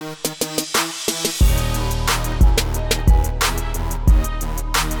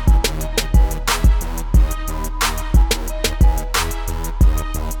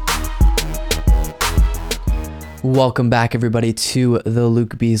Welcome back, everybody, to the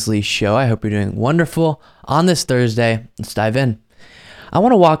Luke Beasley Show. I hope you're doing wonderful on this Thursday. Let's dive in. I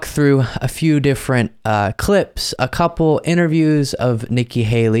want to walk through a few different clips, a couple interviews of Nikki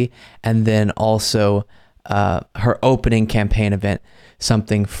Haley, and then also her opening campaign event,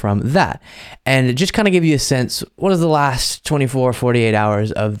 something from that. And just kind of give you a sense, what is the last 24, 48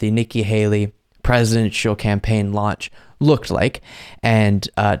 hours of the Nikki Haley presidential campaign launch looked like, and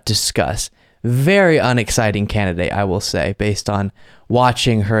discuss. Very unexciting candidate, I will say, based on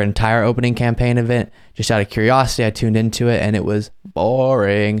watching her entire opening campaign event. Just out of curiosity, I tuned into it and it was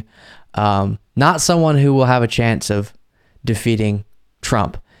boring. Not someone who will have a chance of defeating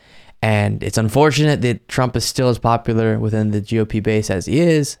Trump. And it's unfortunate that Trump is still as popular within the GOP base as he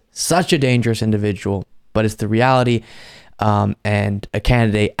is. Such a dangerous individual, but it's the reality. And a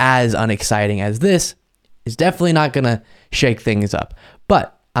candidate as unexciting as this is definitely not going to shake things up.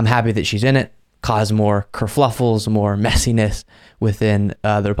 But I'm happy that she's in it, cause more kerfluffles, more messiness within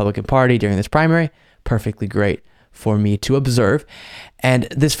the Republican Party during this primary. Perfectly great for me to observe. And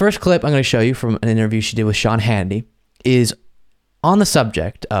this first clip I'm going to show you from an interview she did with Sean Hannity is on the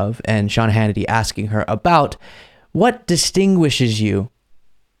subject of, and Sean Hannity asking her about what distinguishes you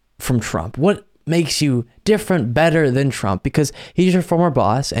from Trump. What makes you different, better than Trump? Because he's your former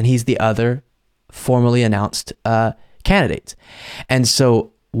boss and he's the other formally announced candidates. And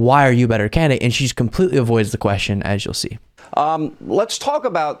so why are you a better candidate? And she completely avoids the question, as you'll see. Let's talk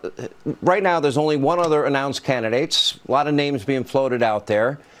about, right now there's only one other announced candidate. A lot of names being floated out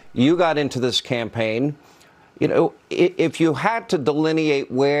there. You got into this campaign. You know, if you had to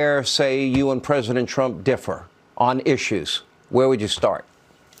delineate where, say, you and President Trump differ on issues, where would you start?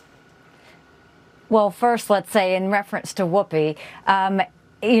 Well, first, let's say in reference to Whoopi,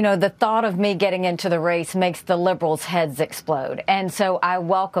 you know, the thought of me getting into the race makes the liberals' heads explode. And so I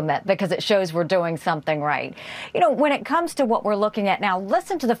welcome it because it shows we're doing something right. You know, when it comes to what we're looking at now,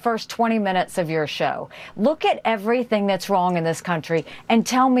 listen to the first 20 minutes of your show. Look at everything that's wrong in this country and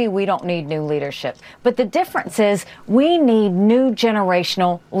tell me we don't need new leadership. But the difference is we need new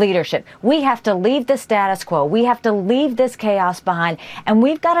generational leadership. We have to leave the status quo. We have to leave this chaos behind. And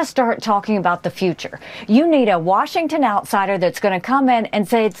we've got to start talking about the future. You need a Washington outsider that's going to come in and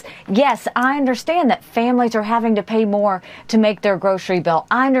say, yes, I understand that families are having to pay more to make their grocery bill.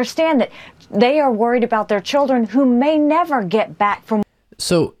 I understand that they are worried about their children who may never get back from.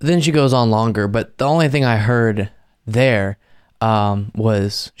 So then she goes on longer, but the only thing I heard there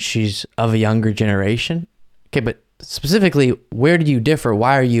was she's of a younger generation. Okay, but specifically, where do you differ?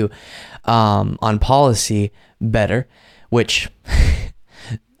 Why are you on policy better? Which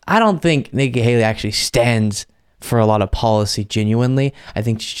I don't think Nikki Haley actually stands for a lot of policy genuinely. I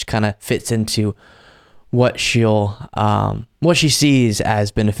think she kind of fits into what what she sees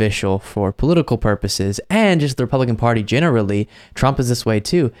as beneficial for political purposes, and just the Republican Party generally. Trump is this way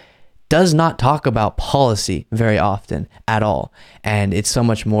too, does not talk about policy very often at all. And it's so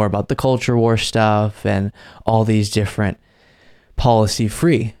much more about the culture war stuff and all these different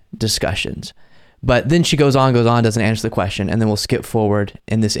policy-free discussions. But then she goes on, doesn't answer the question, and then we'll skip forward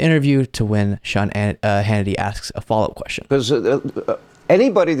in this interview to when Sean Hannity asks a follow-up question. Because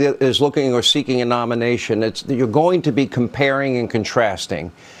anybody that is looking or seeking a nomination, you're going to be comparing and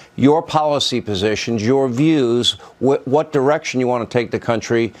contrasting your policy positions, your views, what direction you want to take the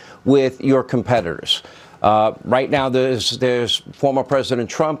country with your competitors. Right now, there's former President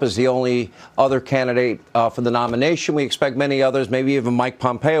Trump is the only other candidate for the nomination. We expect many others, maybe even Mike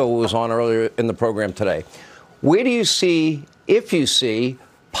Pompeo, who was on earlier in the program today. Where do you see, if you see,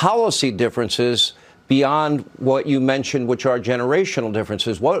 policy differences beyond what you mentioned, which are generational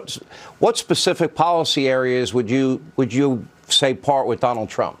differences? What specific policy areas would you say part with Donald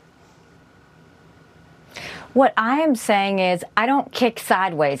Trump? What I am saying is I don't kick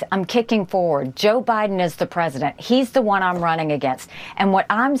sideways. I'm kicking forward. Joe Biden is the president. He's the one I'm running against. And what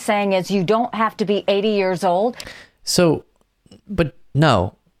I'm saying is you don't have to be 80 years old. So, but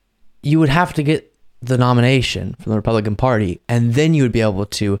no, you would have to get the nomination from the Republican Party, and then you would be able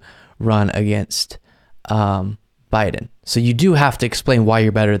to run against Biden. So you do have to explain why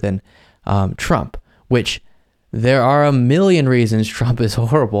you're better than Trump, which there are a million reasons Trump is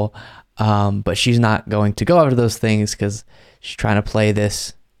horrible. But she's not going to go after those things because she's trying to play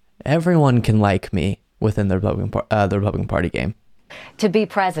this everyone can like me within the Republican Party game. to be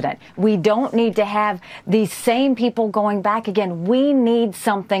president. We don't need to have these same people going back again. We need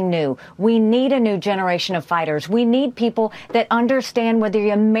something new. We need a new generation of fighters. We need people that understand where the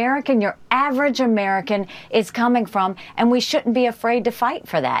American, your average American, is coming from, and we shouldn't be afraid to fight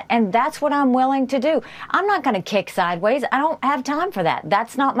for that. And that's what I'm willing to do. I'm not going to kick sideways. I don't have time for that.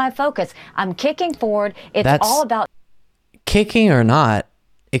 That's not my focus. I'm kicking forward. It's all about kicking or not,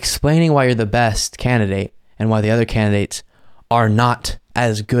 explaining why you're the best candidate and why the other candidates are not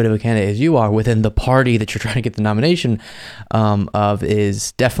as good of a candidate as you are within the party that you're trying to get the nomination of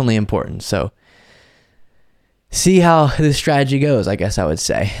is definitely important. So see how this strategy goes, I guess I would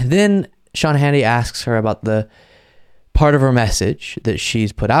say. Then Sean Hannity asks her about the part of her message that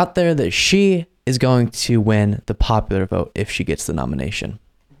she's put out there, that she is going to win the popular vote if she gets the nomination.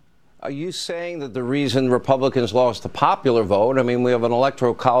 Are you saying that the reason Republicans lost the popular vote, I mean, we have an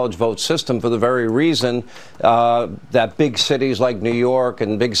electoral college vote system for the very reason that big cities like New York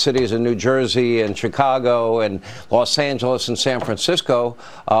and big cities in New Jersey and Chicago and Los Angeles and San Francisco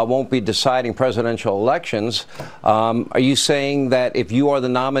won't be deciding presidential elections. Are you saying that if you are the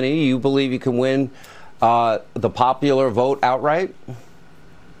nominee, you believe you can win the popular vote outright?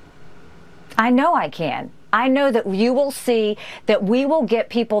 I know I can. I know that you will see that we will get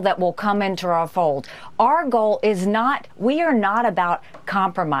people that will come into our fold. Our goal is not, we are not about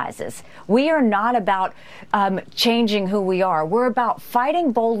compromises. We are not about changing who we are. We're about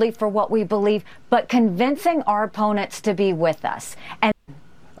fighting boldly for what we believe, but convincing our opponents to be with us. And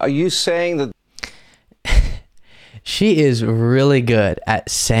are you saying that she is really good at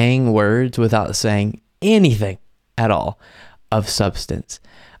saying words without saying anything at all of substance?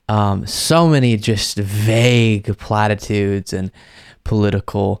 So many just vague platitudes and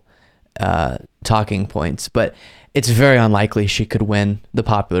political talking points, but it's very unlikely she could win the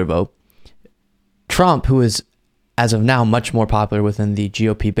popular vote. Trump, who is as of now much more popular within the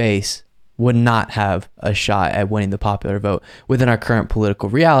GOP base, would not have a shot at winning the popular vote. Within our current political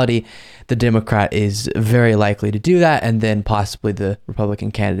reality, the Democrat is very likely to do that, and then possibly the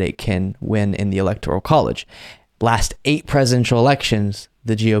Republican candidate can win in the Electoral College. Last 8 presidential elections,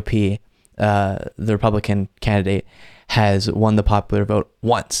 the GOP, the Republican candidate, has won the popular vote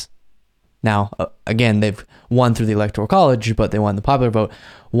once. Now, again, they've won through the Electoral College, but they won the popular vote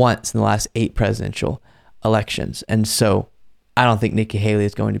once in the last 8 presidential elections. And so I don't think Nikki Haley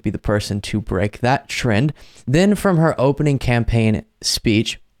is going to be the person to break that trend. Then from her opening campaign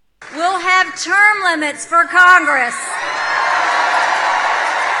speech, we'll have term limits for Congress.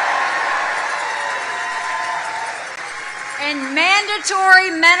 And mandatory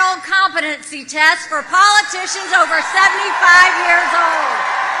mental competency tests for politicians over 75 years old.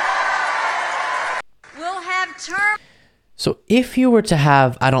 We'll have term. So if you were to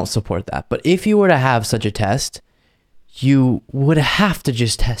have, I don't support that, but if you were to have such a test, you would have to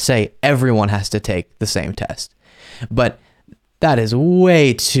just say everyone has to take the same test. But that is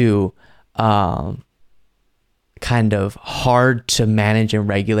way too kind of hard to manage and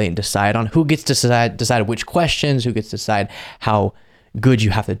regulate and decide on. Who gets to decide which questions, who gets to decide how good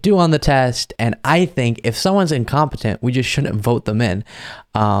you have to do on the test. And I think if someone's incompetent, we just shouldn't vote them in.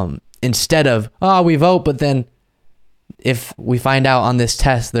 Instead of, we vote, but then if we find out on this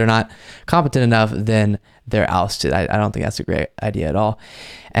test they're not competent enough, then they're ousted. I don't think that's a great idea at all.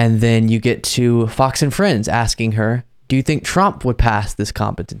 And then you get to Fox and Friends asking her, do you think Trump would pass this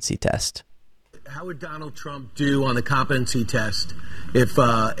competency test? How would Donald Trump do on the competency test if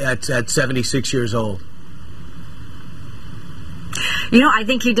at 76 years old? You know, I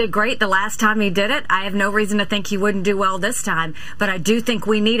think he did great the last time he did it. I have no reason to think he wouldn't do well this time, but I do think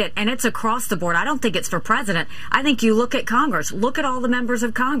we need it, and it's across the board. I don't think it's for president. I think you look at Congress. Look at all the members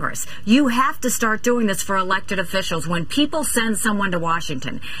of Congress. You have to start doing this for elected officials. When people send someone to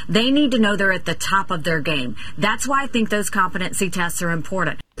Washington, they need to know they're at the top of their game. That's why I think those competency tests are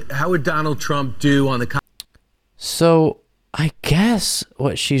important. How would Donald Trump do on the... So I guess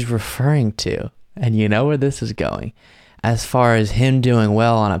what she's referring to, and you know where this is going, as far as him doing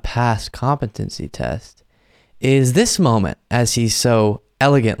well on a past competency test, is this moment, as he so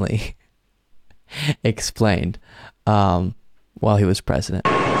elegantly explained while he was president.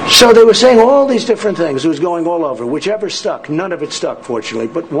 So they were saying all these different things. It was going all over. Whichever stuck. None of it stuck, fortunately.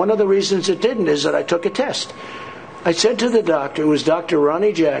 But one of the reasons it didn't is that I took a test. I said to the doctor, it was Dr.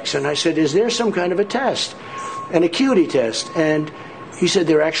 Ronnie Jackson, I said, is there some kind of a test, an acuity test? And he said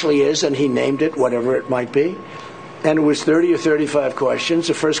there actually is, and he named it, whatever it might be. And it was 30 or 35 questions.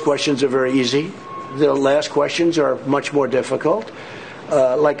 The first questions are very easy. The last questions are much more difficult.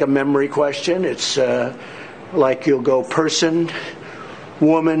 Like a memory question, it's like you'll go person,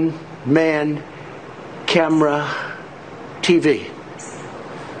 woman, man, camera, TV.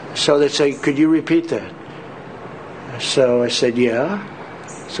 So they say, could you repeat that? So I said, yeah.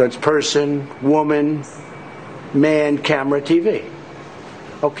 So it's person, woman, man, camera, TV.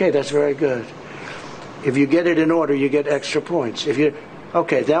 Okay, that's very good. If you get it in order, you get extra points.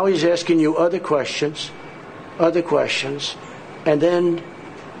 Okay, now he's asking you other questions, and then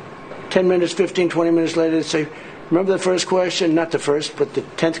 10 minutes, 15, 20 minutes later, they say, remember the first question? Not the first, but the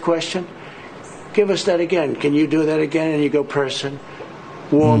 10th question? Give us that again. Can you do that again? And you go person,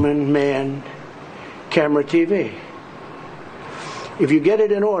 woman, man, camera, TV. If you get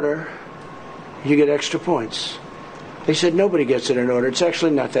it in order, you get extra points. They said nobody gets it in order. It's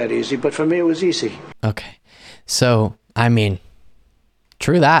actually not that easy, but for me it was easy. Okay. So, I mean,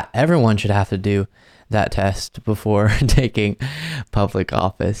 true that. Everyone should have to do that test before taking public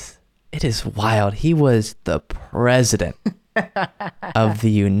office. It is wild. He was the president of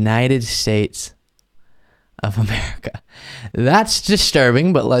the United States of America. That's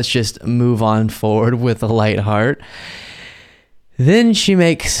disturbing, but let's just move on forward with a light heart. Then she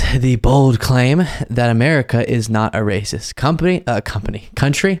makes the bold claim that America is not a racist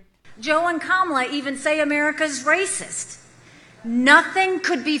country. Joe and Kamala even say America's racist. Nothing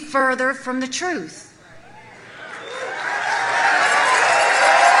could be further from the truth.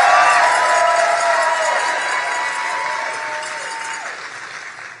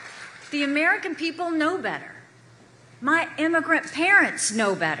 The American people know better. My immigrant parents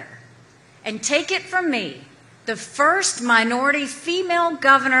know better. And take it from me, the first minority female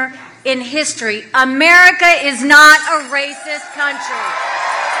governor in history, America is not a racist country.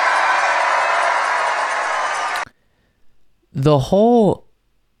 The whole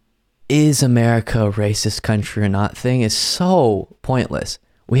 "is America a racist country or not" thing is so pointless.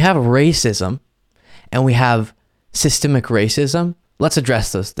 We have racism and we have systemic racism. Let's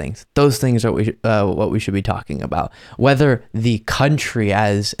address those things. Those things are what we should be talking about. Whether the country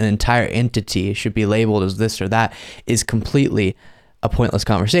as an entire entity should be labeled as this or that is completely a pointless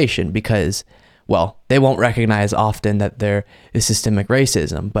conversation because, well, they won't recognize often that there is systemic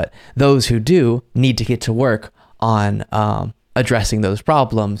racism, but those who do need to get to work on addressing those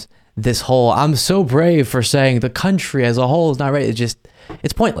problems. This whole, I'm so brave for saying the country as a whole is not right,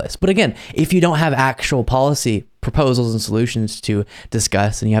 it's pointless. But again, if you don't have actual policy proposals and solutions to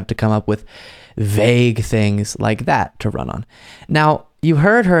discuss, and you have to come up with vague things like that to run on. Now, you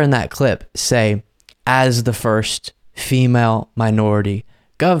heard her in that clip say, as the first female minority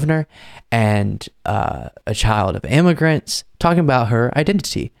governor and a child of immigrants, talking about her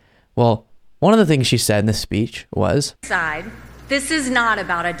identity. Well, one of the things she said in this speech was, This is not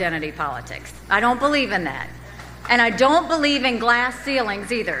about identity politics. I don't believe in that. And I don't believe in glass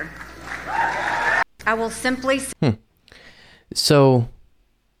ceilings either. I will simply say. So,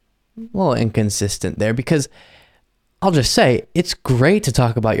 a little inconsistent there, because I'll just say it's great to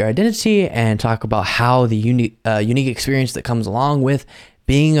talk about your identity and talk about how the unique experience that comes along with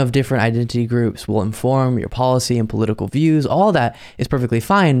being of different identity groups will inform your policy and political views. All that is perfectly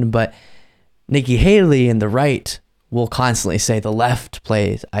fine, but Nikki Haley and the right will constantly say the left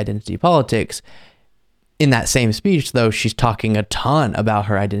plays identity politics. In that same speech, though, she's talking a ton about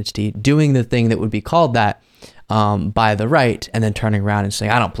her identity, doing the thing that would be called that by the right, and then turning around and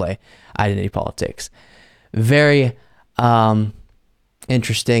saying, I don't play identity politics. Very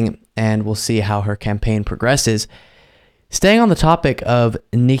interesting, and we'll see how her campaign progresses. Staying on the topic of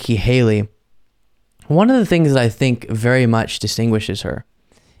Nikki Haley, one of the things that I think very much distinguishes her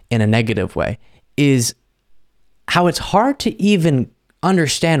in a negative way is how it's hard to even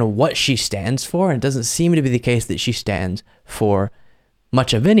understand what she stands for. And it doesn't seem to be the case that she stands for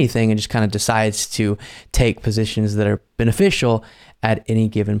much of anything and just kind of decides to take positions that are beneficial at any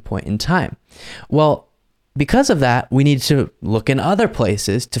given point in time. Well, because of that, we need to look in other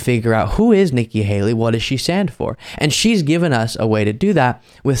places to figure out who is Nikki Haley, what does she stand for? And she's given us a way to do that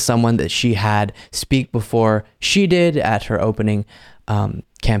with someone that she had speak before she did at her opening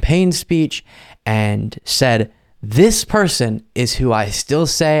campaign speech and said, this person is who I still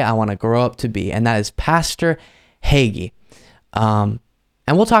say I want to grow up to be, and that is Pastor Hagee. And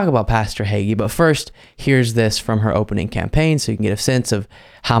we'll talk about Pastor Hagee, but first, here's this from her opening campaign so you can get a sense of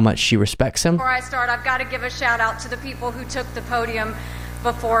how much she respects him. Before I start, I've got to give a shout out to the people who took the podium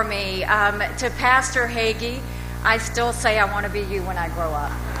before me. To Pastor Hagee, I still say I want to be you when I grow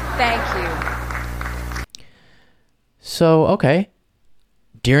up. Thank you. So, okay.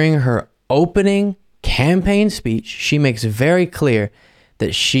 During her opening campaign speech, she makes very clear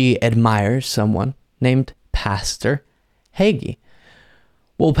that she admires someone named Pastor Hagee.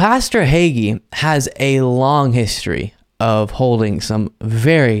 Well, Pastor Hagee has a long history of holding some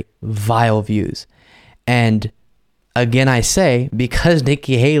very vile views. And again, I say, because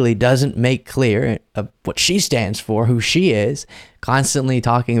Nikki Haley doesn't make clear what she stands for, who she is, constantly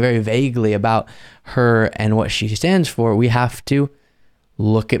talking very vaguely about her and what she stands for, we have to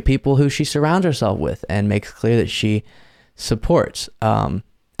look at people who she surrounds herself with and makes clear that she supports and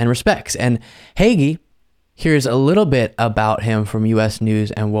respects. And Hagee, here's a little bit about him from U.S.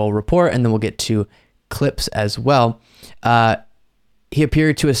 News and World Report, and then we'll get to clips as well. He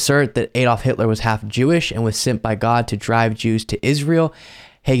appeared to assert that Adolf Hitler was half Jewish and was sent by God to drive Jews to Israel.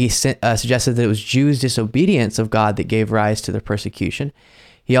 Hagee suggested that it was Jews' disobedience of God that gave rise to their persecution.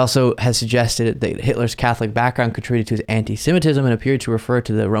 He also has suggested that Hitler's Catholic background contributed to his anti-Semitism and appeared to refer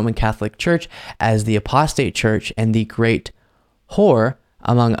to the Roman Catholic Church as the apostate church and the great whore,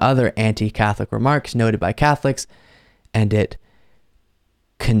 among other anti-Catholic remarks noted by Catholics. And it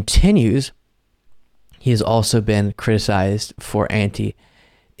continues. He has also been criticized for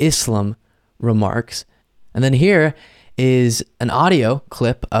anti-Islam remarks. And then here is an audio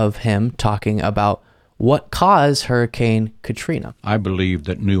clip of him talking about what caused Hurricane Katrina. I believe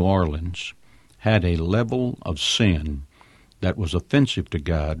that New Orleans had a level of sin that was offensive to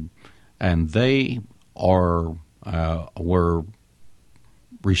God, and they were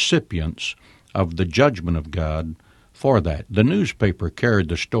recipients of the judgment of God for that. The newspaper carried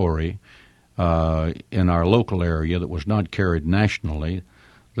the story in our local area that was not carried nationally,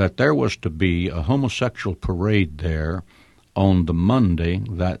 that there was to be a homosexual parade there on the Monday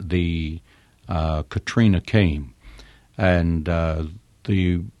that the Katrina came. And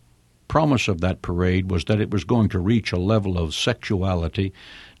the promise of that parade was that it was going to reach a level of sexuality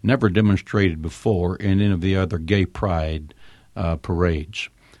never demonstrated before in any of the other gay pride parades.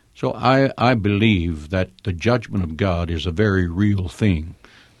 So I believe that the judgment of God is a very real thing.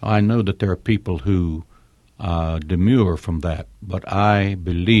 I know that there are people who demur from that, but I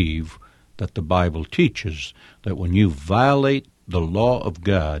believe that the Bible teaches that when you violate the law of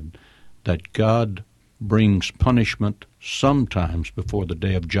God, that God brings punishment sometimes before the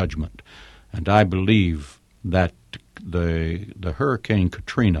day of judgment. And I believe that the Hurricane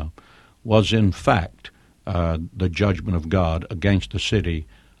Katrina was in fact the judgment of God against the city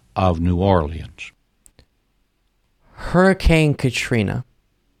of New Orleans. Hurricane Katrina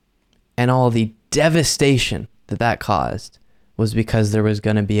and all the devastation that caused was because there was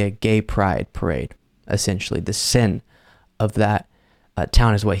going to be a gay pride parade. Essentially, the sin of that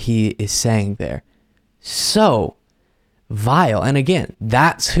town is what he is saying there. So vile. And again,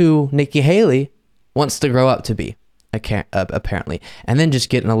 that's who Nikki Haley wants to grow up to be, apparently. And then just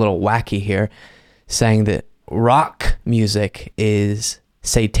getting a little wacky here, saying that rock music is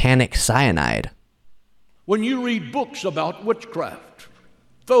satanic cyanide. When you read books about witchcraft,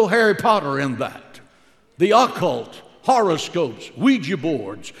 throw Harry Potter in that. The occult, horoscopes, Ouija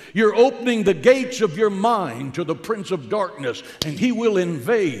boards. You're opening the gates of your mind to the Prince of Darkness, and he will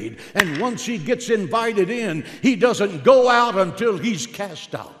invade. And once he gets invited in, he doesn't go out until he's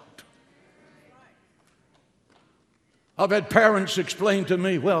cast out. I've had parents explain to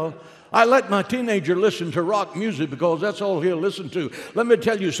me, well, I let my teenager listen to rock music because that's all he'll listen to. Let me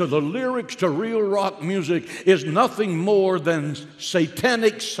tell you, so the lyrics to real rock music is nothing more than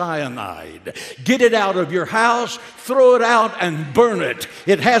satanic cyanide. Get it out of your house, throw it out, and burn it.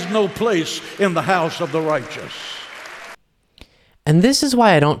 It has no place in the house of the righteous. And this is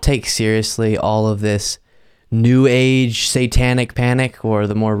why I don't take seriously all of this new age satanic panic or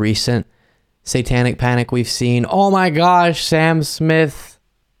the more recent satanic panic we've seen. Oh my gosh, Sam Smith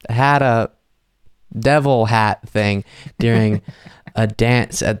had a devil hat thing during a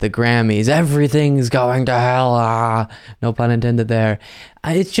dance at the Grammys. Everything's going to hell. No pun intended there.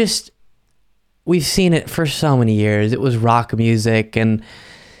 It's just, we've seen it for so many years. It was rock music and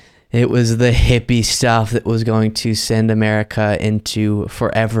it was the hippie stuff that was going to send America into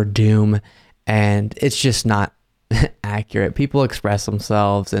forever doom. And it's just not accurate. People express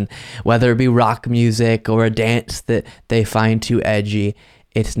themselves, and whether it be rock music or a dance that they find too edgy,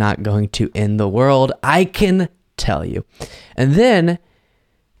 it's not going to end the world. I can tell you. And then,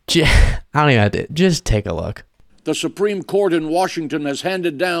 I don't even have to, just take a look. The Supreme Court in Washington has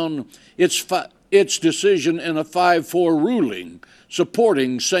handed down its decision in a 5-4 ruling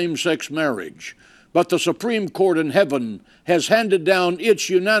supporting same-sex marriage. But the Supreme Court in heaven has handed down its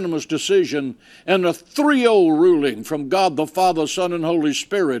unanimous decision in a 3-0 ruling from God the Father, Son, and Holy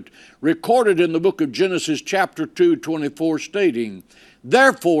Spirit, recorded in the book of Genesis chapter 2:24, stating,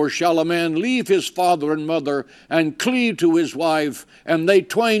 "Therefore shall a man leave his father and mother and cleave to his wife, and they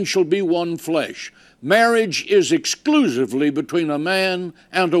twain shall be one flesh." Marriage is exclusively between a man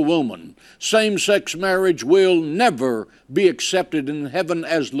and a woman. Same-sex marriage will never be accepted in heaven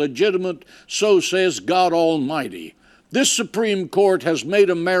as legitimate, so says God Almighty. This Supreme Court has made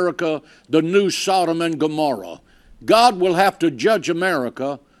America the new Sodom and Gomorrah. God will have to judge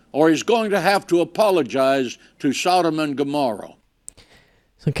America, or he's going to have to apologize to Sodom and Gomorrah.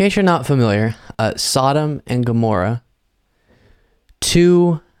 So in case you're not familiar, Sodom and Gomorrah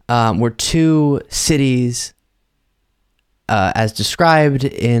were two cities as described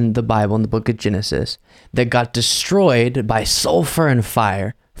in the Bible, in the book of Genesis, that got destroyed by sulfur and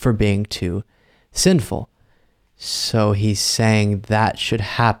fire for being too sinful. So he's saying that should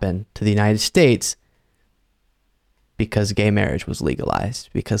happen to the United States because gay marriage was legalized.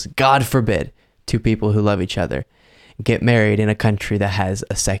 Because God forbid two people who love each other get married in a country that has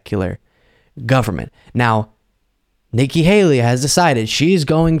a secular government. Now, Nikki Haley has decided she's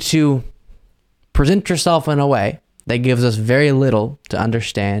going to present herself in a way that gives us very little to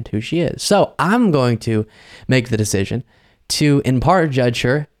understand who she is. So I'm going to make the decision to in part judge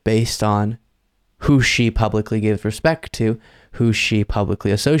her based on who she publicly gives respect to, who she publicly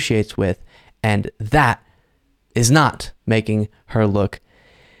associates with, and that is not making her look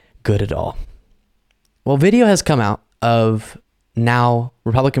good at all. Well, video has come out of now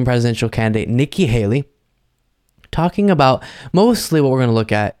Republican presidential candidate Nikki Haley talking about mostly what we're going to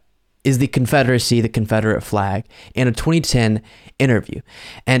look at is the Confederacy, the Confederate flag, in a 2010 interview.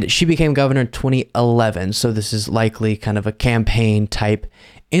 And she became governor in 2011, so this is likely kind of a campaign type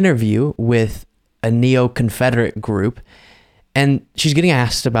interview with a neo-Confederate group. And she's getting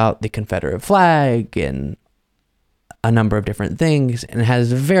asked about the Confederate flag and a number of different things, and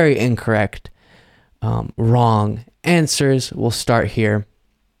has very incorrect, wrong answers. We'll start here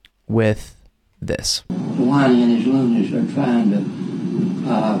with this. Wiley and his loonies are trying to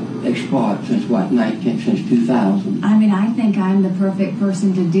exploit since 2000. I mean, I think I'm the perfect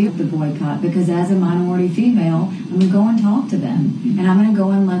person to do the boycott because as a minority female, I'm going to go and talk to them. And I'm going to go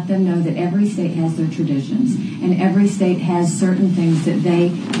and let them know that every state has their traditions and every state has certain things that they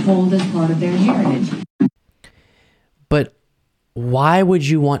hold as part of their heritage. But why would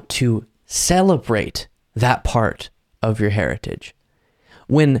you want to celebrate that part of your heritage?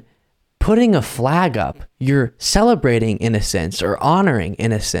 When putting a flag up, you're celebrating in a sense, or honoring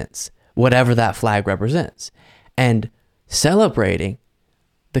in a sense, whatever that flag represents. And celebrating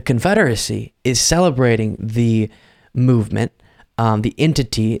the Confederacy is celebrating the movement, the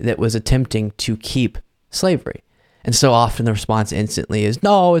entity that was attempting to keep slavery. And so often the response instantly is,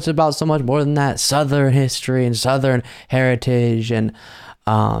 no, it's about so much more than that. Southern history and Southern heritage. And,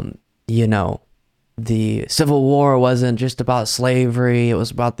 the Civil War wasn't just about slavery. It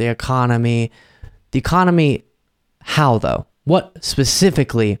was about the economy. The economy, how though? What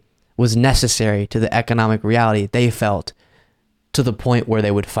specifically was necessary to the economic reality they felt to the point where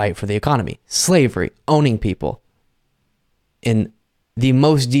they would fight for the economy? Slavery, owning people in the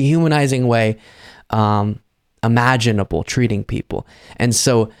most dehumanizing way imaginable, treating people. And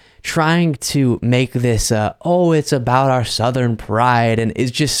so trying to make this, it's about our Southern pride, and is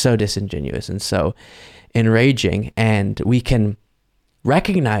just so disingenuous and so enraging. And we can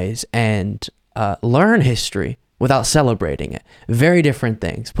recognize and learn history without celebrating it. Very different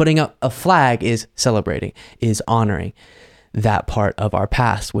things. Putting up a flag is celebrating, is honoring that part of our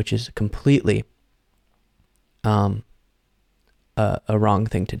past, which is completely a wrong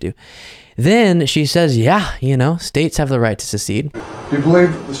thing to do. Then she says, states have the right to secede. Do you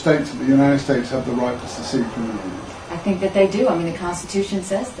believe that the states of the United States have the right to secede from the Union? I think that they do. I mean, the Constitution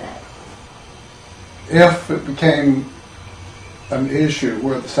says that. If it became an issue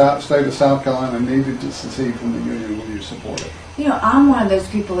where the state of South Carolina needed to secede from the Union, will you support it? I'm one of those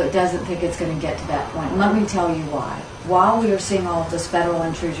people that doesn't think it's going to get to that point. And let me tell you why. While we are seeing all of this federal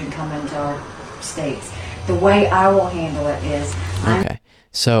intrusion come into our states, the way I will handle it is... Okay,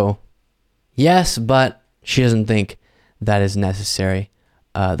 so yes, but she doesn't think that is necessary.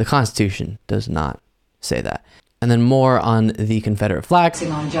 The Constitution does not say that. And then more on the Confederate flag.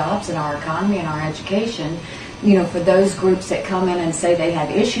 On jobs and our economy and our education, for those groups that come in and say they have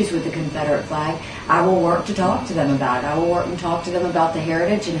issues with the Confederate flag, I will work to talk to them about it. I will work and talk to them about the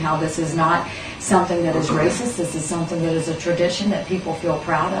heritage and how this is not something that is racist. This is something that is a tradition that people feel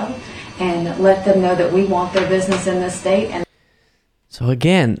proud of, and let them know that we want their business in this state. And so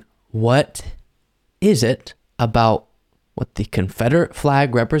again, what is it about what the Confederate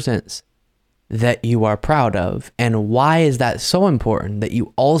flag represents that you are proud of, and why is that so important that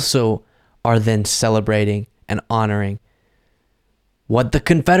you also are then celebrating and honoring what the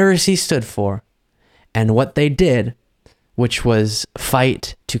Confederacy stood for and what they did, which was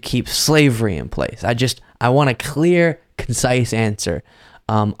fight to keep slavery in place? I want a clear, concise answer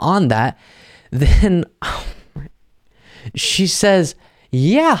on that. Then she says,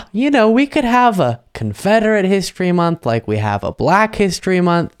 we could have a Confederate History Month like we have a Black History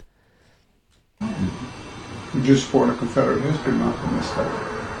Month. Would you support a Confederate History Month in this state?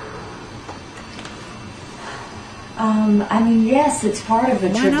 I mean, yes, it's part of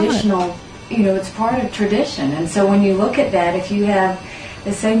a traditional, it's part of tradition. And so when you look at that, if you have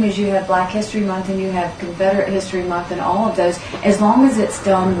the same as you have Black History Month and you have Confederate History Month and all of those, as long as it's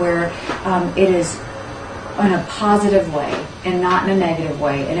done where it is in a positive way and not in a negative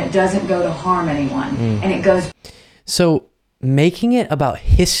way, and it doesn't go to harm anyone, and it goes. So making it about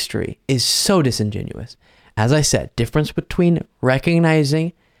history is so disingenuous. As I said, difference between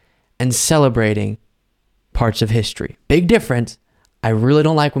recognizing and celebrating parts of history. Big difference. I really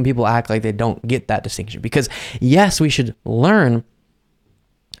don't like when people act like they don't get that distinction, because yes, we should learn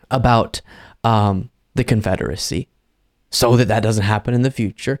about the Confederacy so that doesn't happen in the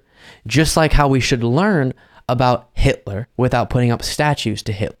future, just like how we should learn about Hitler without putting up statues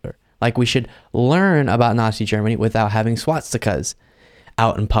to Hitler, like we should learn about Nazi Germany without having swastikas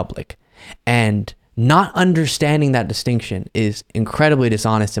out in public. And not understanding that distinction is incredibly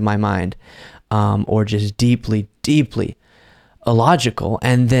dishonest in my mind, or just deeply, deeply illogical.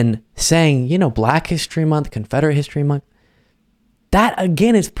 And then saying, Black History Month, Confederate History Month, that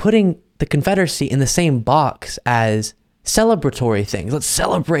again is putting the Confederacy in the same box as celebratory things. Let's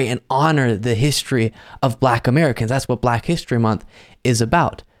celebrate and honor the history of Black Americans. That's what Black History Month is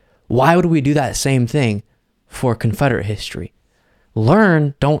about. Why would we do that same thing for Confederate history?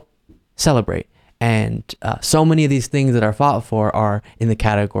 Learn, don't celebrate. And so many of these things that are fought for are in the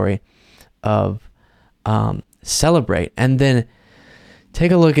category of celebrate. And then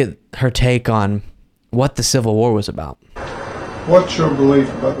take a look at her take on what the Civil War was about. What's your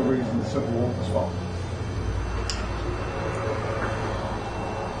belief about the reason the Civil War was fought?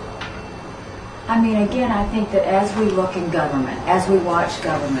 I mean, again, I think that as we look in government, as we watch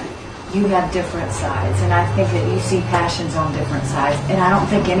government, you have different sides, and I think that you see passions on different sides, and I don't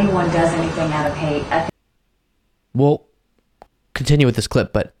think anyone does anything out of hate. We'll continue with this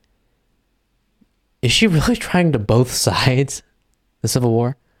clip, but is she really trying to both sides the Civil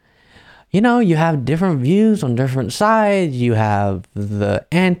War? You have different views on different sides. You have the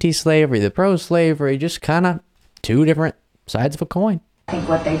anti-slavery, the pro-slavery, just kind of two different sides of a coin. I think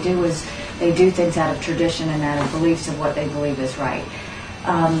what they do is they do things out of tradition and out of beliefs of what they believe is right.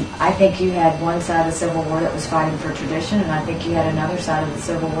 I think you had one side of the Civil War that was fighting for tradition, and I think you had another side of the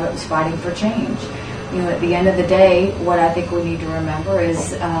Civil War that was fighting for change. At the end of the day, what I think we need to remember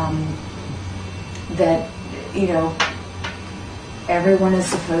is that, everyone is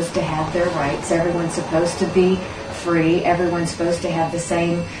supposed to have their rights. Everyone's supposed to be free. Everyone's supposed to have the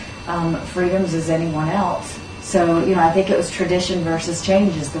same freedoms as anyone else. So, I think it was tradition versus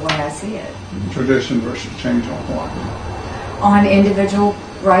change is the way I see it. Tradition versus change on what? On individual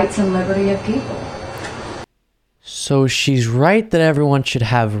rights and liberty of people. So she's right that everyone should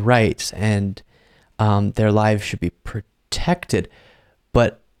have rights and their lives should be protected.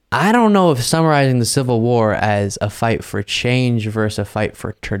 But I don't know if summarizing the Civil War as a fight for change versus a fight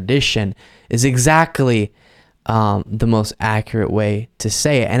for tradition is exactly the most accurate way to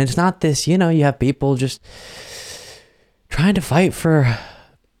say it. And it's not this, you have people just trying to fight for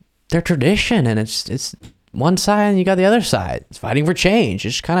their tradition, and it's one side and you got the other side. It's fighting for change.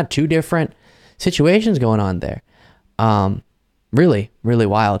 It's kind of two different situations going on there. Really, really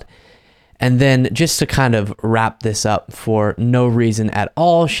wild. And then just to kind of wrap this up for no reason at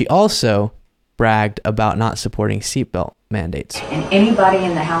all, she also bragged about not supporting seatbelt mandates. And anybody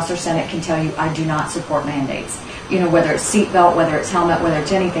in the House or Senate can tell you I do not support mandates. Whether it's seatbelt, whether it's helmet, whether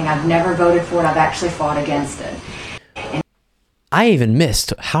it's anything, I've never voted for it. I've actually fought against it. I even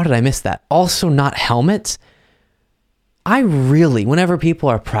missed, how did I miss that? Also not helmets. I really, whenever people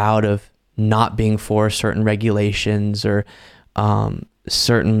are proud of not being for certain regulations or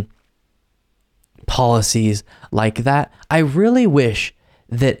certain policies like that, I really wish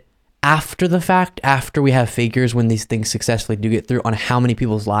that after the fact, after we have figures when these things successfully do get through on how many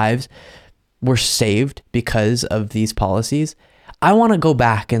people's lives were saved because of these policies, I want to go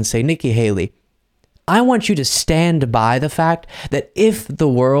back and say, Nikki Haley, I want you to stand by the fact that if the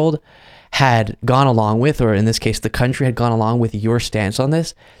world had gone along with, or in this case, the country had gone along with your stance on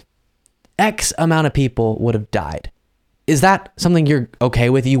this, X amount of people would have died. Is that something you're okay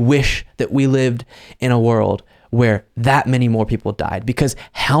with? You wish that we lived in a world where that many more people died? Because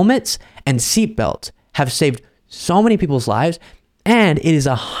helmets and seatbelts have saved so many people's lives, and it is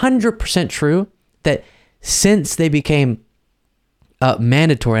 100% true that since they became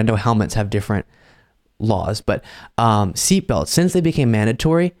mandatory, I know helmets have different laws, but seatbelts, since they became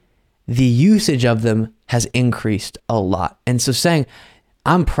mandatory, the usage of them has increased a lot. And so saying,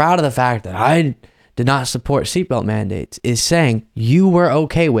 I'm proud of the fact that I did not support seatbelt mandates, is saying you were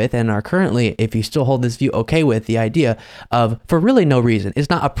okay with, and are currently, if you still hold this view, okay with the idea of, for really no reason, it's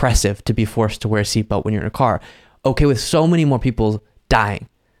not oppressive to be forced to wear a seatbelt when you're in a car, okay with so many more people dying.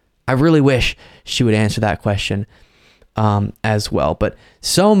 I really wish she would answer that question as well. But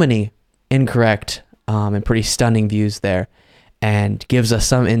so many incorrect and pretty stunning views there, and gives us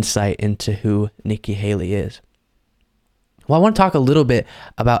some insight into who Nikki Haley is. Well, I want to talk a little bit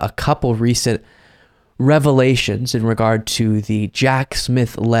about a couple recent revelations in regard to the Jack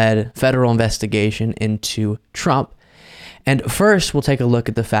Smith-led federal investigation into Trump. And first, we'll take a look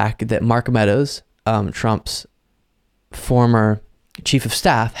at the fact that Mark Meadows, Trump's former chief of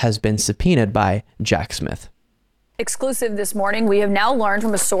staff, has been subpoenaed by Jack Smith. Exclusive this morning, we have now learned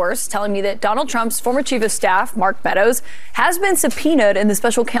from a source telling me that Donald Trump's former chief of staff, Mark Meadows, has been subpoenaed in the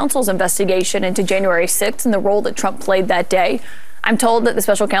special counsel's investigation into January 6th and the role that Trump played that day. I'm told that the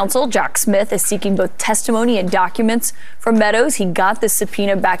special counsel, Jack Smith, is seeking both testimony and documents from Meadows. He got this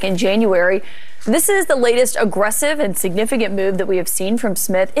subpoena back in January. This is the latest aggressive and significant move that we have seen from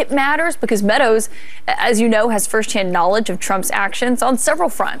Smith. It matters because Meadows, as you know, has firsthand knowledge of Trump's actions on several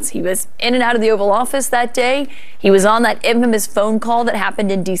fronts. He was in and out of the Oval Office that day. He was on that infamous phone call that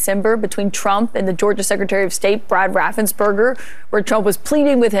happened in December between Trump and the Georgia Secretary of State, Brad Raffensperger, where Trump was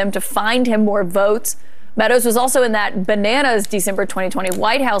pleading with him to find him more votes. Meadows was also in that bananas December 2020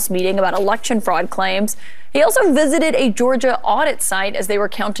 White House meeting about election fraud claims. He also visited a Georgia audit site as they were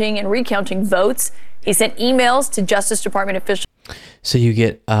counting and recounting votes. He sent emails to Justice Department officials. So you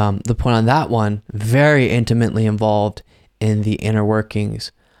get the point on that one. Very intimately involved in the inner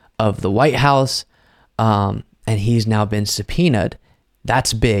workings of the White House, and he's now been subpoenaed.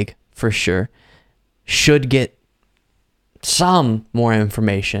 That's big for sure. Should get some more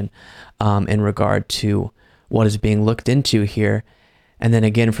information in regard to what is being looked into here. And then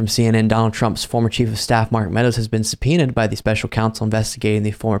again from CNN, Donald Trump's former chief of staff, Mark Meadows, has been subpoenaed by the special counsel investigating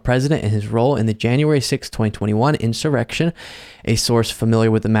the former president and his role in the January 6, 2021 insurrection. A source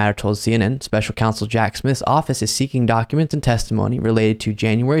familiar with the matter told CNN special counsel Jack Smith's office is seeking documents and testimony related to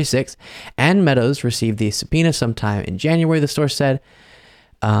January 6th, and Meadows received the subpoena sometime in January, the source said.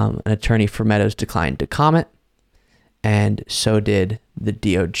 An attorney for Meadows declined to comment, and so did the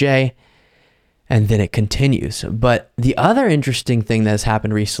DOJ. And then it continues. But the other interesting thing that has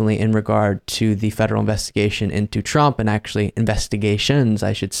happened recently in regard to the federal investigation into Trump, and actually investigations,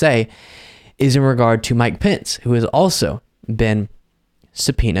 I should say, is in regard to Mike Pence, who has also been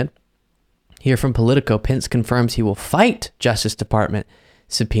subpoenaed. Here from Politico, Pence confirms he will fight Justice Department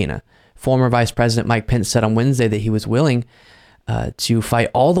subpoena. Former Vice President Mike Pence said on Wednesday that he was willing to fight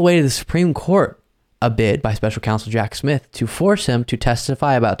all the way to the Supreme Court a bid by special counsel Jack Smith to force him to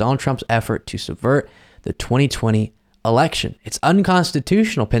testify about Donald Trump's effort to subvert the 2020 election. It's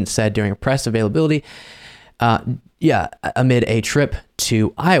unconstitutional, Pence said during a press availability, amid a trip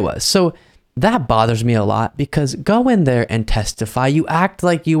to Iowa. So that bothers me a lot, because go in there and testify. You act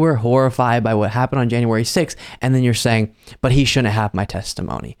like you were horrified by what happened on January 6th, and then you're saying, but he shouldn't have my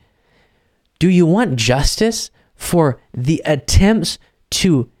testimony. Do you want justice for the attempts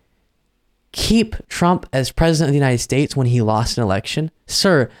to keep Trump as president of the United States when he lost an election?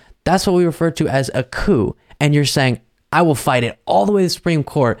 Sir, that's what we refer to as a coup. And you're saying, I will fight it all the way to the Supreme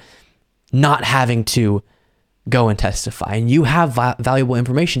Court, not having to go and testify. And you have valuable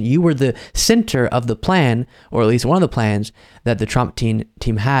information. You were the center of the plan, or at least one of the plans that the Trump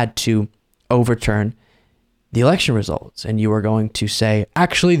team had to overturn the election results. And you were going to say,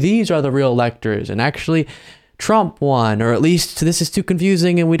 actually, these are the real electors, and actually Trump won, or at least this is too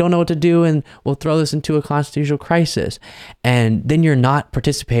confusing and we don't know what to do, and we'll throw this into a constitutional crisis. And then you're not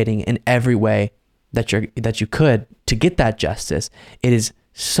participating in every way that you could to get that justice. It is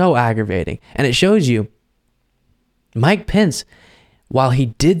so aggravating. And it shows you Mike Pence, while he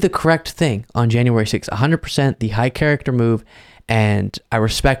did the correct thing on January 6th, 100% the high character move, and I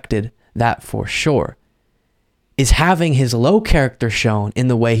respected that for sure, is having his low character shown in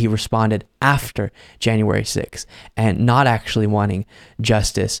the way he responded after January 6th, and not actually wanting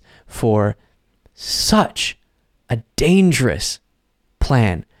justice for such a dangerous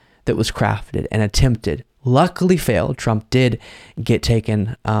plan that was crafted and attempted. Luckily failed. Trump did get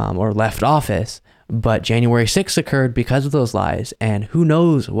taken or left office, but January 6th occurred because of those lies, and who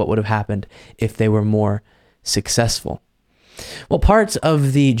knows what would have happened if they were more successful. Well, parts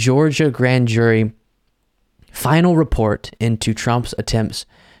of the Georgia grand jury final report into Trump's attempts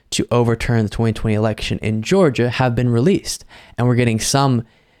to overturn the 2020 election in Georgia have been released, and we're getting some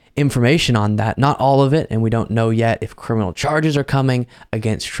information on that. Not all of it, and we don't know yet if criminal charges are coming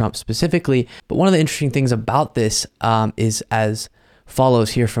against Trump specifically. But one of the interesting things about this is as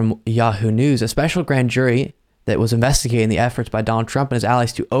follows here from Yahoo News. A special grand jury that was investigating the efforts by Donald Trump and his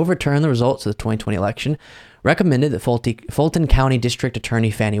allies to overturn the results of the 2020 election recommended that Fulton County District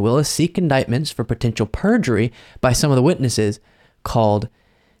Attorney Fani Willis seek indictments for potential perjury by some of the witnesses called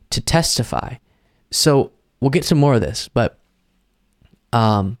to testify. So we'll get some more of this, but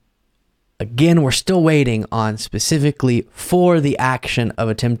again, we're still waiting on specifically for the action of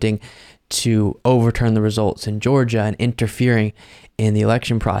attempting to overturn the results in Georgia and interfering in the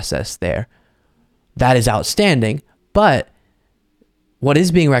election process there. That is outstanding, but what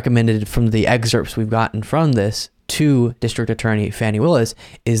is being recommended from the excerpts we've gotten from this to District Attorney Fani Willis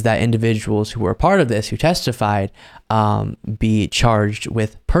is that individuals who were a part of this, who testified, be charged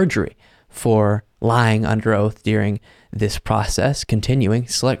with perjury for lying under oath during this process. Continuing,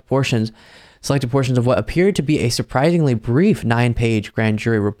 selected portions of what appeared to be a surprisingly brief 9-page grand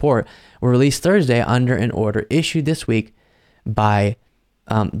jury report were released Thursday under an order issued this week by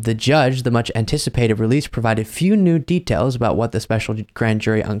the judge. The much anticipated release provided few new details about what the special grand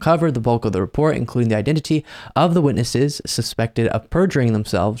jury uncovered. The bulk of the report, including the identity of the witnesses suspected of perjuring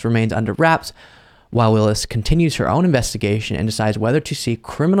themselves, remains under wraps, while Willis continues her own investigation and decides whether to seek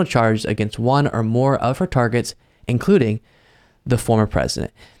criminal charges against one or more of her targets, including the former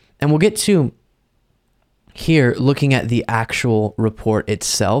president. And we'll get to here looking at the actual report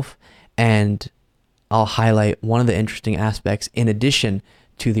itself, and I'll highlight one of the interesting aspects in addition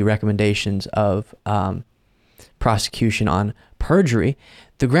to the recommendations of prosecution on perjury.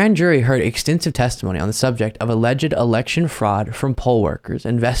 The grand jury heard extensive testimony on the subject of alleged election fraud from poll workers,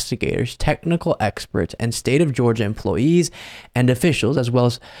 investigators, technical experts, and state of Georgia employees and officials, as well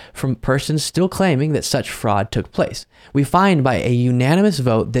as from persons still claiming that such fraud took place. We find by a unanimous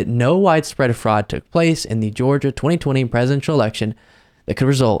vote that no widespread fraud took place in the Georgia 2020 presidential election that could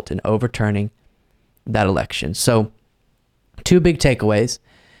result in overturning that election. So, two big takeaways.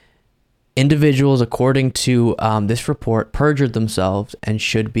 Individuals, according to this report, perjured themselves and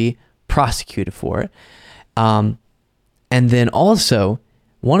should be prosecuted for it. And then also,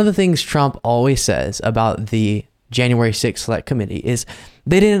 one of the things Trump always says about the January 6th Select Committee is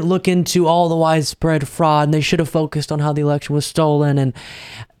they didn't look into all the widespread fraud and they should have focused on how the election was stolen. And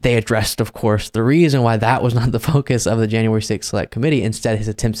they addressed, of course, the reason why that was not the focus of the January 6th Select Committee. Instead, his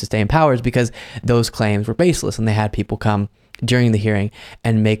attempts to stay in power is because those claims were baseless and they had people come during the hearing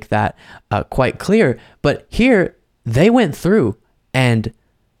and make that quite clear. But here, they went through and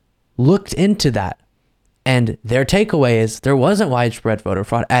looked into that. And their takeaway is there wasn't widespread voter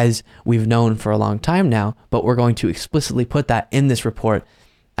fraud, as we've known for a long time now, but we're going to explicitly put that in this report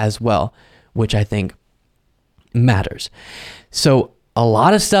as well, which I think matters. So a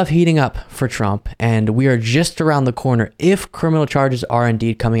lot of stuff heating up for Trump, and we are just around the corner if criminal charges are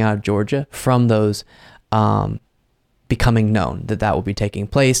indeed coming out of Georgia from those becoming known that will be taking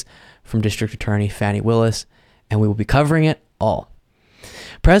place from District Attorney Fani Willis, and we will be covering it all.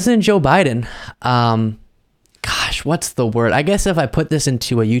 President Joe Biden, what's the word? I guess if I put this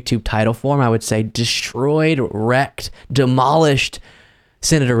into a YouTube title form, I would say destroyed, wrecked, demolished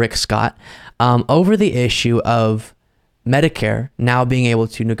Senator Rick Scott over the issue of Medicare now being able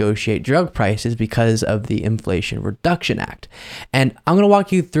to negotiate drug prices because of the Inflation Reduction Act. And I'm going to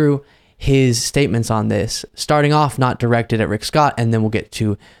walk you through his statements on this, starting off not directed at Rick Scott, and then we'll get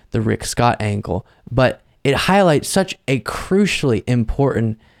to the Rick Scott angle. But it highlights such a crucially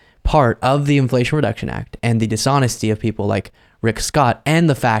important part of the Inflation Reduction Act and the dishonesty of people like Rick Scott, and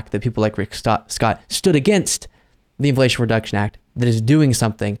the fact that people like Rick Scott stood against the Inflation Reduction Act that is doing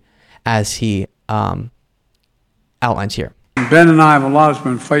something, as he outlines here. Ben and I have a lot of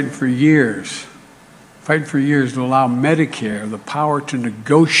been fighting for years to allow Medicare the power to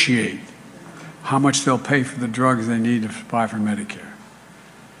negotiate how much they'll pay for the drugs they need to apply for Medicare.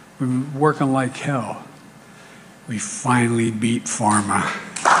 We've been working like hell. We finally beat pharma.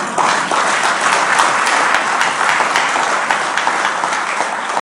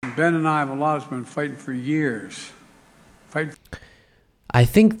 Ben and I have a lot of been fighting for years. I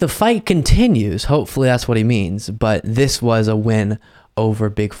think the fight continues. Hopefully that's what he means. But this was a win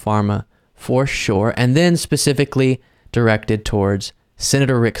over Big Pharma for sure. And then specifically directed towards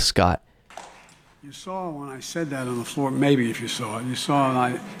Senator Rick Scott. You saw when I said that on the floor, maybe if you saw it, you saw when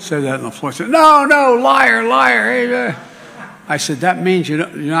I said that on the floor, I said, no, liar. Hey, I said, that means you're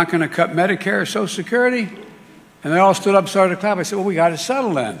not going to cut Medicare or Social Security? And they all stood up and started to clap. I said, well, we got to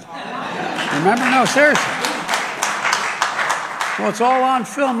settle then. Remember? No, seriously. Well, it's all on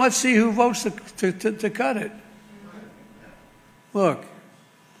film. Let's see who votes to cut it. Look,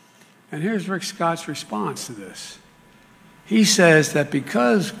 and here's Rick Scott's response to this. He says that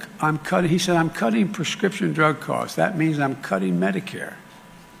because I'm cutting prescription drug costs. That means I'm cutting Medicare.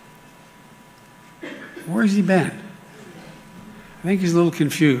 Where's he been? I think he's a little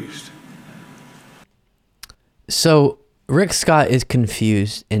confused. So Rick Scott is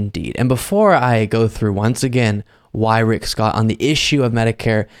confused indeed. And before I go through once again why Rick Scott on the issue of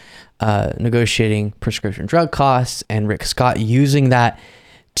Medicare negotiating prescription drug costs and Rick Scott using that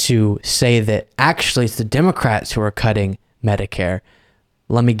to say that actually it's the Democrats who are cutting Medicare,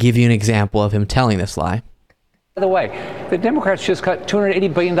 let me give you an example of him telling this lie. By the way, the Democrats just cut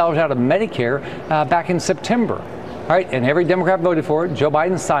 $280 billion out of Medicare back in September. All right, and every Democrat voted for it. Joe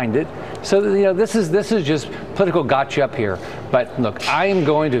Biden signed it. So, this is just political gotcha up here. But look, I am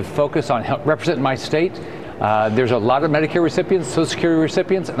going to focus on representing my state. There's a lot of Medicare recipients, Social Security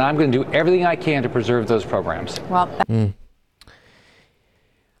recipients, and I'm going to do everything I can to preserve those programs. Well,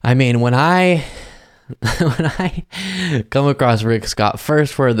 I mean, when I come across Rick Scott,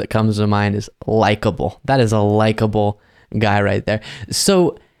 first word that comes to mind is likable. That is a likable guy right there.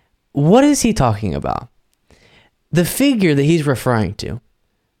 So what is he talking about? The figure that he's referring to,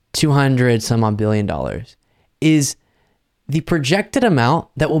 $200 billion, is the projected amount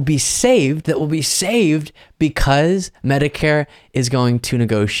that will be saved because Medicare is going to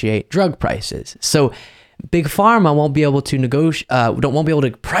negotiate drug prices. So Big Pharma won't be able to won't be able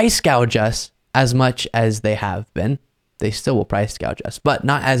to price gouge us as much as they have been. They still will price gouge us, but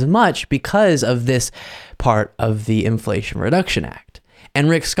not as much because of this part of the Inflation Reduction Act. And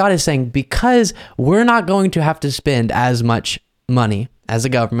Rick Scott is saying because we're not going to have to spend as much money as a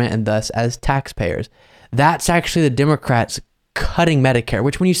government and thus as taxpayers, that's actually the Democrats cutting Medicare,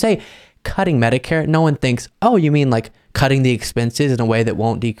 which when you say cutting Medicare, no one thinks, oh, you mean like cutting the expenses in a way that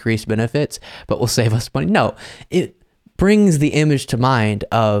won't decrease benefits, but will save us money. No, it brings the image to mind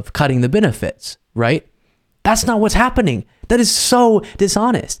of cutting the benefits, right? That's not what's happening. That is so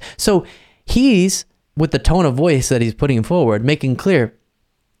dishonest. So he's, with the tone of voice that he's putting forward, making clear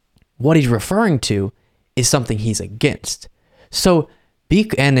what he's referring to is something he's against. So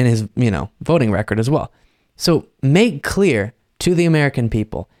and in his, voting record as well. So make clear to the American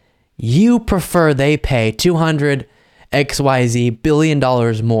people, you prefer they pay $200 XYZ billion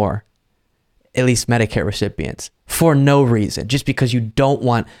more, at least Medicare recipients, for no reason, just because you don't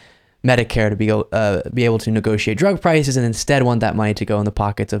want Medicare to be able to negotiate drug prices and instead want that money to go in the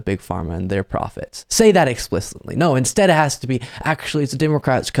pockets of Big Pharma and their profits. Say that explicitly. No, instead it has to be, actually, it's the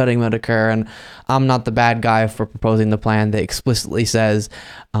Democrats cutting Medicare and I'm not the bad guy for proposing the plan that explicitly says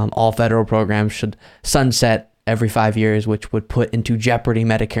all federal programs should sunset every 5 years, which would put into jeopardy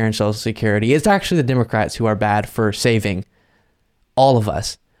Medicare and Social Security. It's actually the Democrats who are bad for saving all of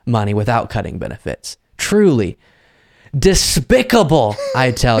us money without cutting benefits. Truly despicable,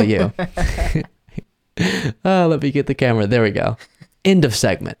 I tell you. Let me get the camera. There we go. End of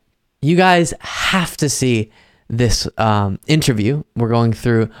segment. You guys have to see this interview. We're going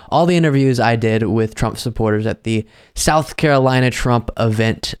through all the interviews I did with Trump supporters at the South Carolina Trump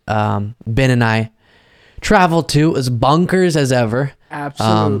event. Ben and I traveled to. It was bonkers as ever.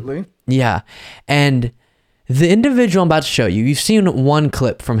 Absolutely. Yeah. And the individual I'm about to show you, you've seen one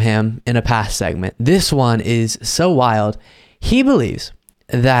clip from him in a past segment. This one is so wild. He believes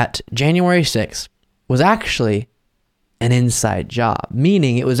that January 6th was actually an inside job,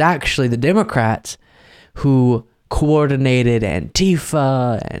 meaning it was actually the Democrats who coordinated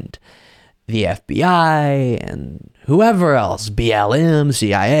Antifa and the FBI and whoever else, BLM,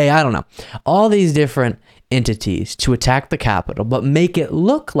 CIA, I don't know, all these different entities to attack the Capitol, but make it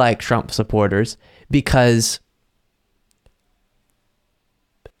look like Trump supporters because,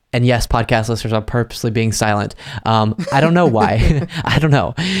 and yes, podcast listeners are purposely being silent. I don't know why. I don't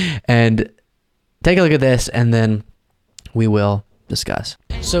know. And take a look at this and then we will discuss.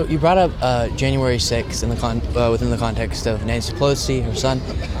 So you brought up January 6th in within the context of Nancy Pelosi, her son.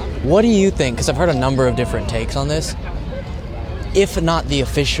 What do you think? Because I've heard a number of different takes on this. If not the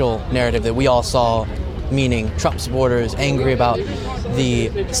official narrative that we all saw, meaning Trump supporters angry about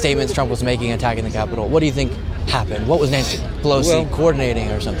the statements Trump was making attacking the Capitol, what do you think happened? What was Nancy Pelosi coordinating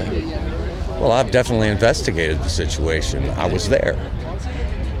or something? Well, I've definitely investigated the situation. I was there.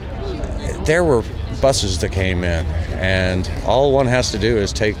 There were buses that came in, and all one has to do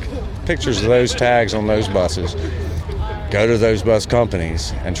is take pictures of those tags on those buses, go to those bus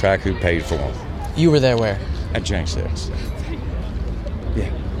companies, and track who paid for them. You were there where? At Jan 6.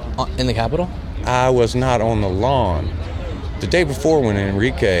 Yeah. In the Capitol? I was not on the lawn. The day before, when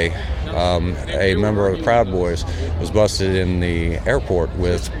Enrique, a member of the Proud Boys, was busted in the airport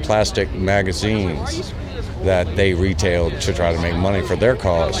with plastic magazines that they retailed to try to make money for their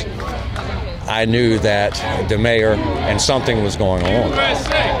cause, I knew that the mayor and something was going on.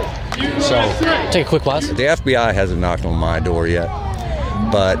 So take a quick pause. The FBI hasn't knocked on my door yet,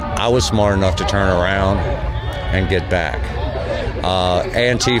 but I was smart enough to turn around and get back.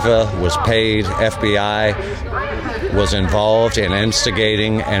 Antifa was paid. FBI was involved in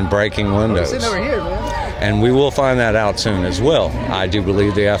instigating and breaking windows. And we will find that out soon as well. I do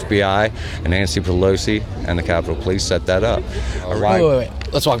believe the FBI and Nancy Pelosi and the Capitol Police set that up. Wait.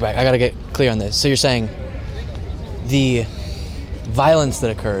 Let's walk back. I got to get clear on this. So you're saying the violence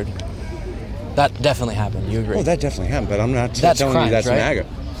that occurred, that definitely happened. You agree? Oh, that definitely happened, but I'm not that's telling crimes, you that's right? MAGA.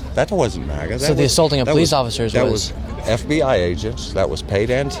 That wasn't MAGA. So the assaulting of police officers that was FBI agents, that was paid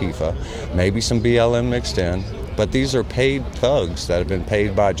Antifa, maybe some BLM mixed in, but these are paid thugs that have been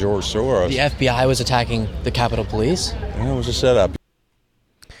paid by George Soros. The FBI was attacking the Capitol Police? And it was a setup.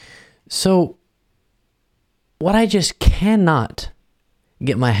 So, what I just cannot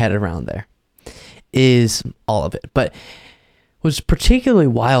get my head around there is all of it. But what's particularly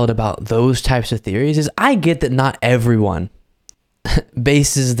wild about those types of theories is I get that not everyone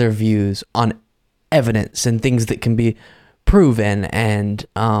bases their views on evidence and things that can be proven and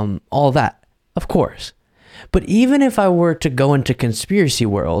all that, of course. But even if I were to go into conspiracy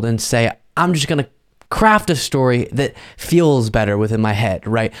world and say, I'm just going to craft a story that feels better within my head,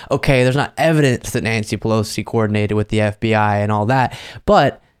 right? Okay, there's not evidence that Nancy Pelosi coordinated with the FBI and all that,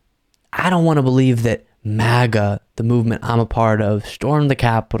 but I don't want to believe that MAGA, the movement I'm a part of, stormed the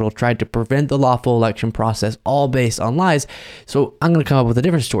Capitol, tried to prevent the lawful election process, all based on lies. So I'm going to come up with a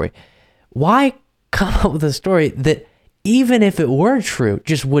different story. Why come up with a story that, even if it were true,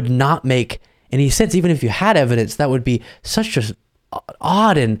 just would not make any sense? Even if you had evidence, that would be such an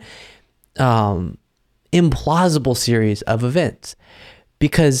odd and implausible series of events.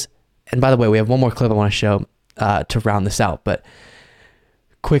 Because, and by the way, we have one more clip I want to show to round this out, but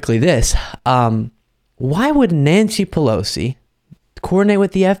quickly this, why would Nancy Pelosi coordinate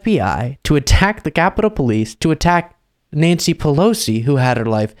with the FBI to attack the Capitol Police, to attack Nancy Pelosi, who had her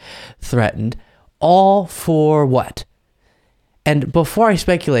life threatened, all for what? And before I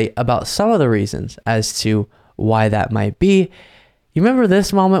speculate about some of the reasons as to why that might be, you remember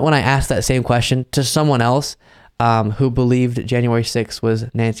this moment when I asked that same question to someone else who believed January 6th was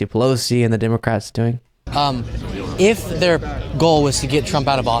Nancy Pelosi and the Democrats doing? If their goal was to get Trump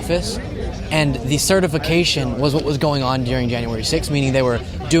out of office, and the certification was what was going on during January 6th, meaning they were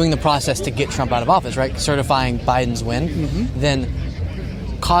doing the process to get Trump out of office, right? Certifying Biden's win, then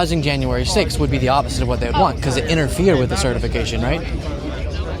causing January 6th would be the opposite of what they would want, because it interfered with the certification, right?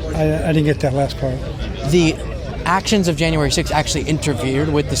 I didn't get that last part. The actions of January 6th actually interfered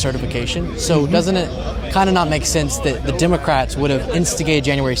with the certification. So doesn't it kind of not make sense that the Democrats would have instigated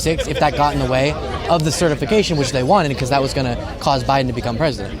January 6th if that got in the way of the certification, which they wanted, because that was going to cause Biden to become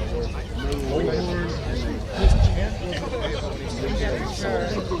president?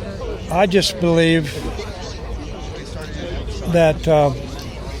 I just believe that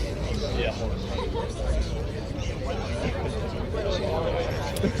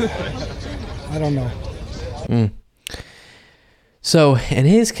I don't know. So in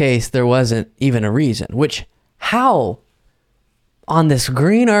his case, there wasn't even a reason, which how on this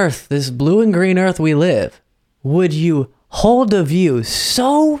green earth, this blue and green earth we live, would you hold a view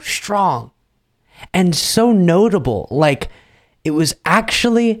so strong and so notable, like it was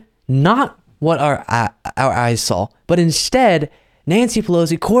actually not what our eyes saw, but instead Nancy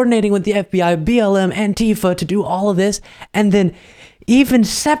Pelosi coordinating with the FBI, BLM, Antifa to do all of this, and then even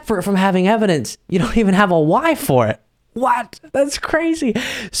separate from having evidence, you don't even have a why for it. What? That's crazy.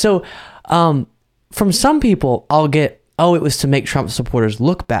 So from some people, I'll get, oh, it was to make Trump supporters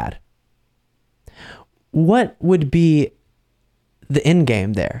look bad. What would be the end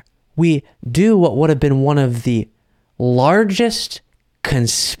game there? We do what would have been one of the largest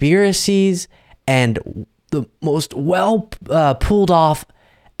conspiracies and the most pulled off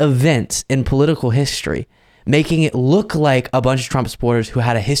events in political history, making it look like a bunch of Trump supporters who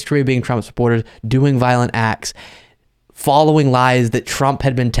had a history of being Trump supporters doing violent acts, following lies that Trump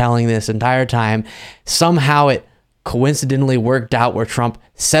had been telling this entire time. Somehow it coincidentally worked out where Trump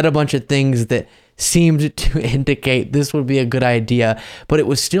said a bunch of things that seemed to indicate this would be a good idea, but it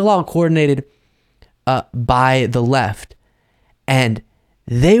was still all coordinated by the left. And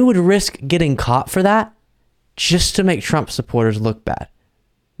they would risk getting caught for that just to make Trump supporters look bad,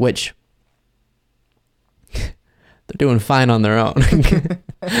 which they're doing fine on their own.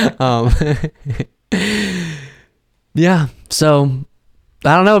 Yeah, so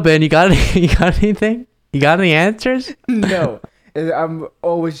I don't know, Ben. You got anything? You got any answers? No. I'm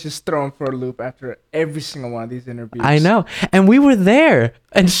always just thrown for a loop after every single one of these interviews. I know. And we were there.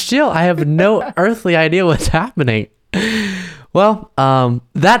 And still, I have no earthly idea what's happening. Well,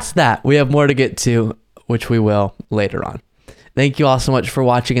 that's that. We have more to get to, which we will later on. Thank you all so much for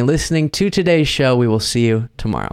watching and listening to today's show. We will see you tomorrow.